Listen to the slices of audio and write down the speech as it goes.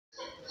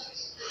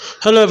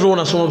Hello everyone,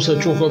 as someone said,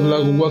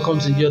 Obeleagu. Welcome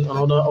to yet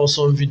another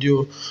awesome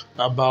video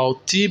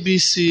about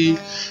TBC.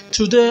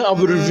 Today I'll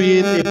be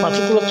reviewing a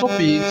particular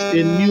topic,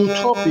 a new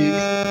topic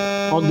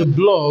on the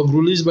blog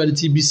released by the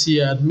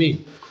TBC admin.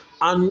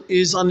 And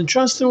it's an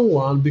interesting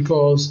one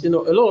because a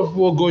lot of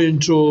people go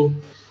into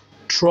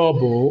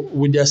trouble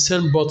with their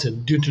send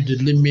button due to the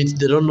limit.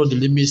 They don't know the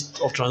limits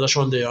of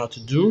transaction they have to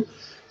do.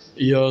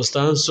 You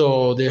understand?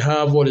 So they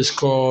have what is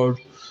called,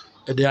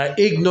 they are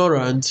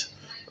ignorant,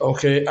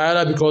 okay,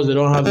 either because they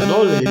don't have the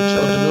knowledge or they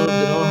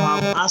don't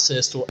have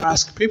access to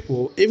ask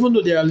people. Even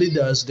though they are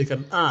leaders, they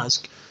can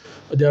ask.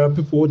 There are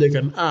people who they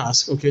can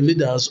ask, okay,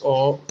 leaders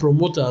or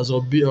promoters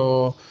or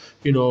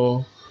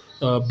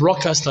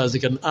broadcasters. They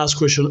can ask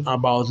questions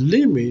about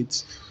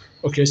limits.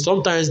 Okay,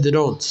 sometimes they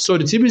don't. So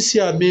the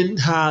TBC admin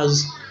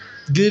has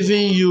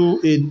given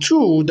you a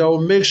tool that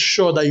will make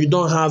sure that you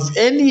don't have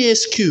any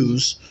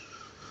excuse.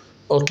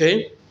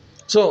 Okay,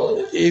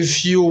 so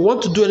if you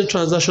want to do any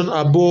transaction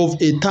above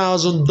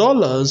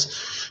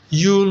 $1,000,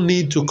 you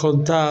need to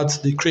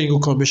contact the Kringle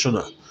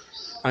commissioner.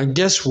 And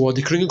guess what?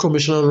 The Kringle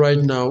commissioner right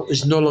now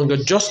is no longer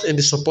just in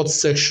the support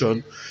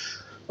section.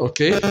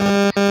 Okay,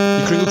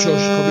 the Kringle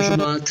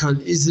commissioner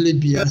can easily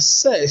be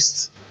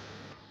accessed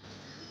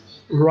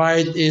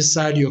right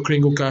inside your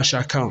Kringle.cash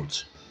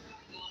account.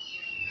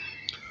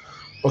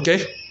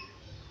 Okay.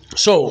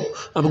 So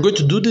I'm going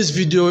to do this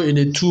video in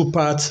a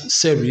two-part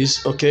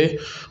series. Okay,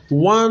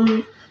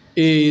 one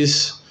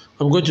is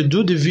I'm going to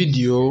do the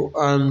video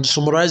and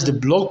summarize the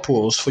blog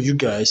post for you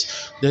guys.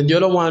 Then the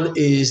other one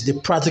is the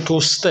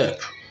practical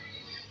step.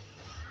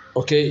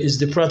 Okay, is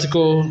the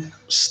practical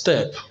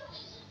step.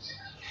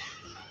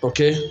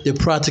 Okay, the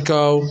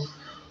practical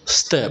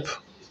step.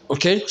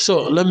 Okay,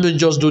 so let me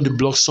just do the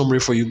blog summary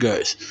for you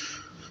guys.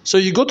 So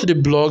you go to the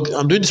blog.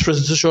 I'm doing this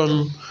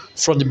presentation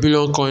from the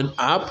Billion Coin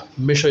app.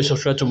 Make sure you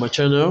subscribe to my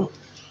channel.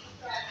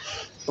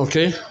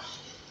 Okay.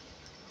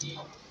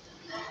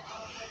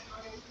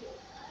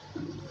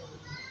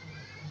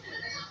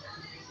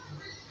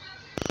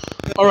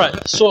 All right.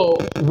 So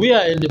we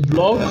are in the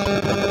blog.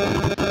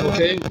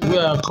 Okay, we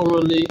are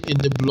currently in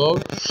the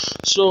blog.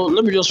 So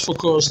let me just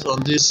focus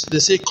on this. They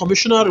say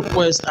commissioner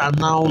requests are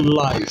now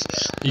live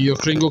in your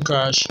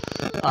Kringle.cash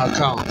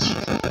account.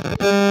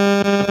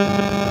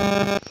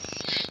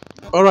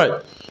 All right.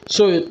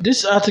 So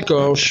this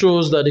article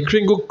shows that the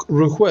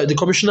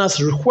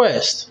commissioner's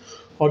request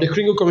or the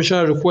Kringle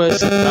commissioner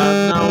requests are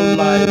now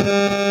live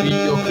in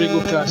your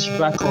Kringle.cash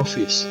back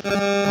office.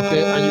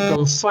 Okay, and you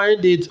can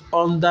find it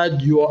under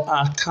your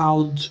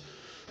account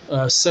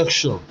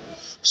section.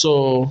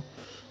 So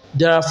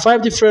there are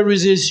 5 different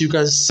reasons you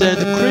can send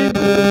Kringles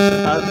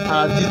and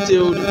are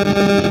detailed in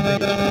the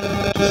image.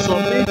 To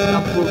submit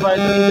and provide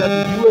either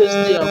the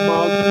USD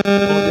amount or the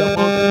amount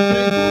of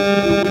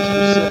Kringles you wish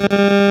to send,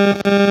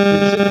 the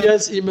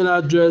recipient's email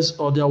address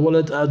or their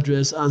wallet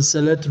address, and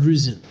select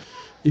reason.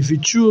 If you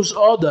choose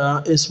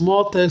order, a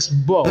small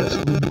text box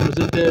will be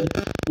presented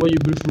when you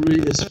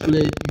briefly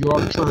explain your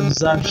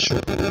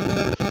transaction.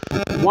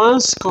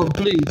 Once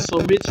complete,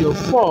 submit your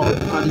form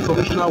and the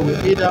commissioner will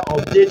either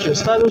update your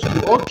status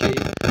to OK,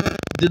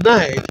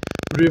 denied,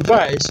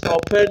 revised, or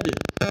pending.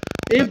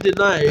 If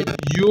denied,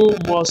 you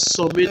must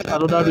submit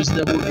another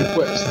reasonable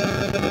request.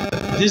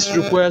 This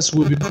request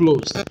will be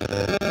closed.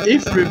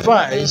 If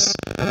revised,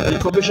 the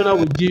commissioner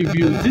will give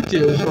you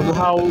details on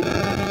how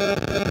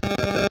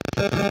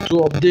to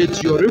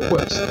update your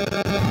request.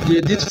 The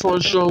edit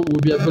function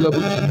will be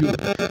available to you.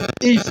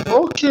 If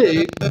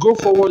okay, go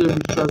forward with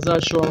the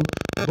transaction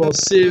but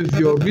save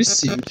your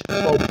receipt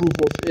or proof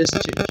of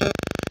exchange.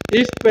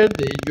 If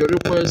pending, your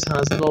request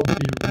has not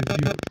been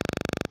reviewed.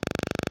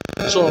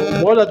 So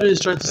what I'm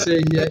trying to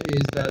say here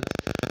is that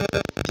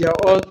there are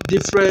all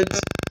different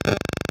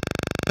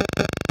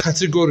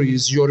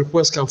categories your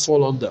request can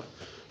fall under.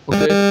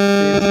 Okay, if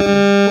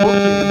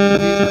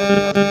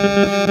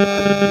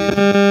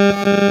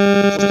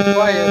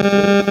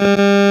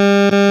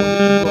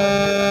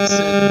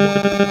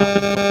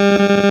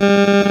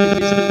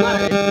it's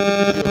denied,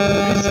 your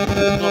receipt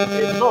is not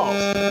enough,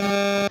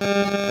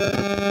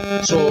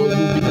 so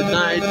you'll be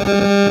denied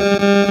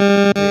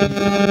the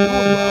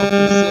approval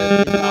to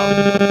send it out.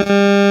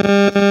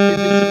 If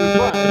it's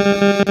required,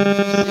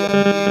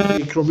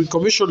 the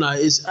commissioner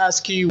is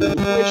asking you a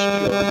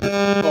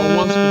question or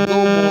wants to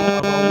know more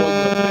about what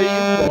you're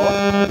paying for.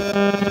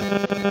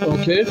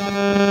 Okay,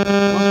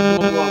 wants to know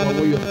more about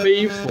what you're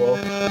paying for,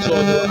 so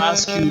they'll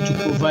ask you to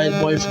provide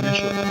more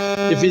information.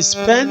 If it's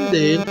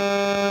pending,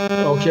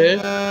 okay,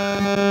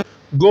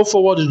 go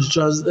forward to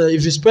the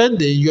if it's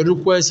pending, your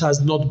request has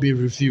not been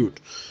reviewed.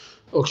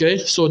 Okay,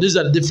 so these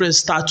are the different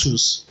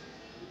status.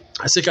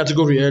 I said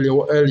category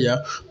earlier,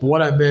 but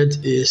what I meant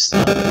is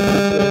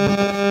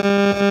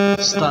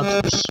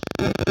status.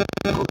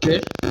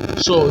 Okay,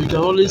 so you can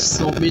only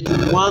submit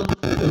one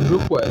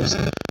request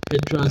a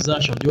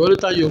transaction. The only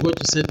time you're going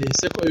to send a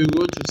second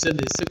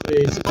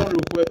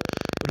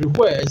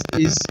request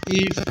is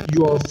if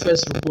your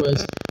first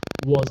request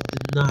was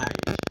denied.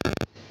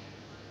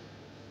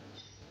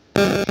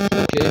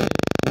 Okay,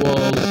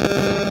 was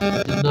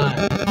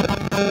denied.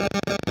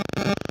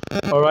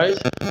 All right.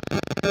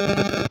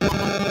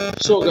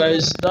 So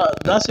guys,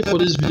 that's it for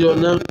this video.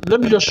 Now let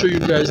me just show you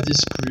guys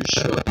this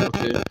screenshot.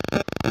 Okay,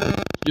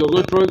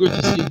 you're probably going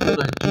to see when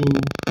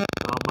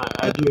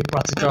I do a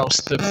practical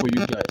step for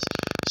you guys.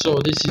 So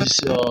this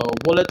is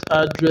wallet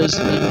address,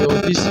 email.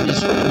 This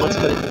is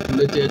automatically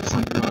populated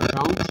from your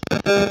account. You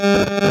put in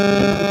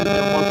the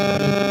amount of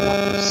you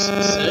want to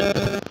send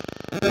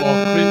or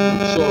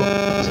Kringle. So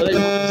that you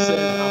want to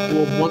send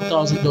above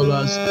 $1,000, you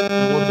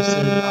want to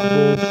send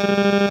above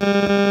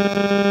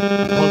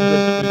 100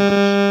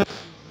 Kringles.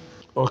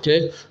 Okay,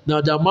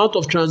 now the amount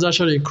of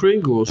transaction in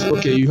Kringles,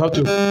 okay, you can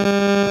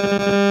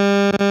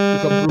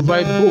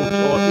provide both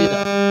or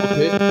either.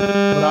 Okay,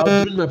 but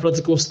during my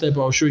practical step,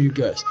 I'll show you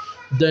guys.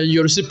 Then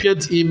your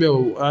recipient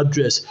email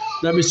address,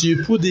 that means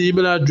you put the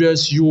email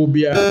address you will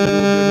be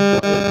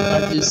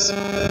that is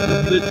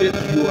related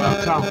to your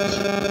account.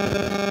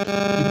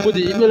 You put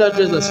the email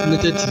address that's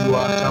related to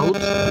your account,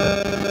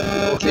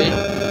 okay,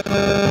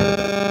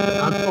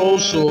 and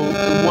also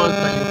the one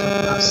that you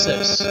can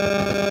access.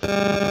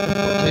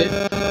 Okay,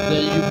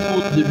 then you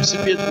put the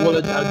recipient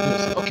wallet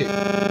address. Okay,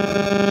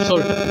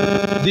 sorry,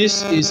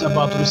 this is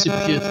about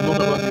recipient, not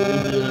about your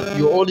email.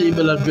 Your own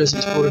email address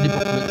is already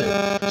populated.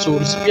 So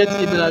recipient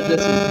email address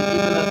is the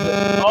email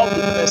address of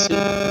the person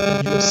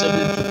that you are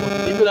sending to. But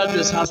the email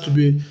address has to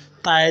be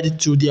tied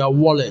to their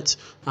wallet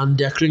and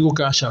their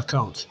Kringle.cash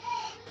account.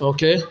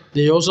 Okay,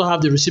 they also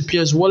have the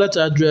recipient's wallet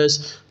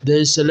address.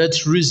 Then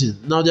select reason.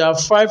 Now there are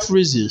 5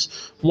 reasons.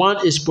 One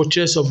is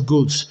purchase of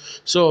goods.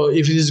 So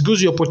if it is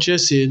goods you're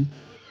purchasing,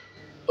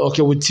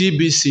 okay, with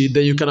TBC,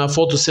 then you can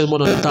afford to send more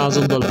than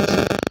 $1,000.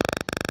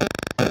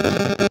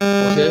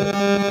 Okay,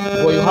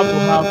 but you have to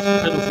have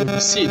kind of a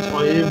receipt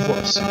or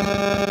invoice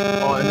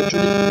or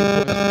electronic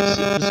invoice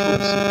to receive this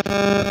goods.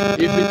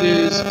 If it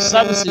is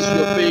services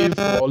you're paying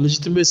for,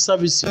 legitimate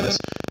services,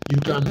 you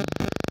can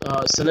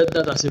select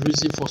that as a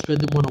reason for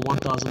spending more than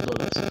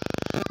 $1,000.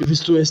 If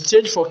it's to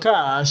exchange for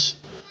cash,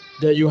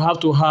 then you have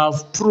to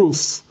have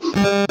proof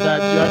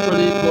that you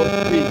actually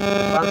got paid,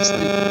 bank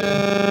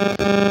statement,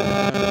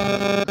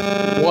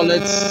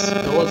 wallets,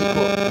 what's it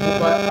called,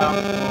 mobile app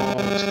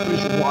or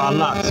screenshot or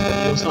alert. You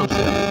understand what I'm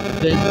saying?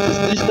 Then this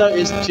digital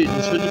exchange,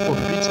 especially for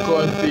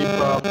Bitcoin,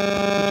 PayPal,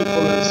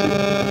 cryptocurrency,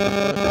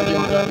 any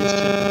other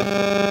exchange,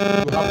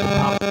 you have to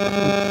have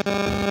proof.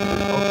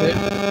 Okay.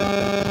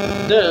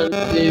 Then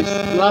if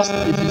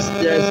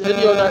there is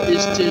any other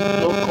exchange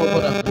not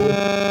covered above,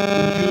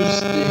 you use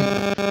the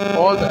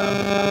order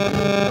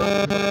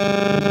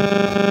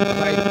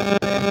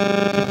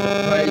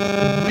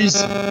and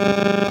reason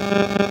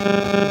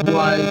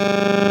why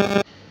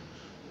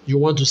you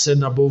want to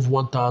send above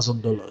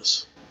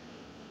 $1,000.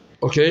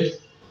 Okay,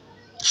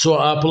 so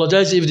I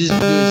apologize if this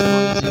video is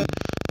noisy.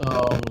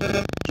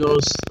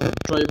 Just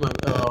trying my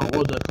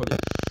what do I call it?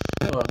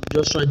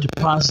 Just trying to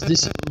pass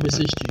this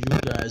message to you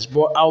guys,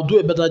 but I'll do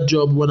a better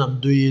job when I'm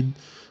doing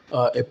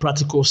a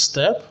practical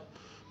step.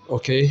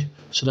 Okay,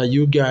 so that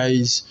you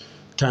guys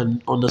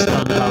can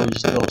understand how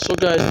it's done. So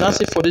guys,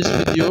 that's it for this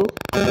video.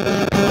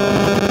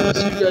 I'll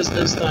see you guys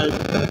next time.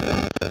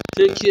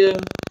 Take care.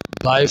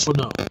 Bye for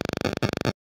now.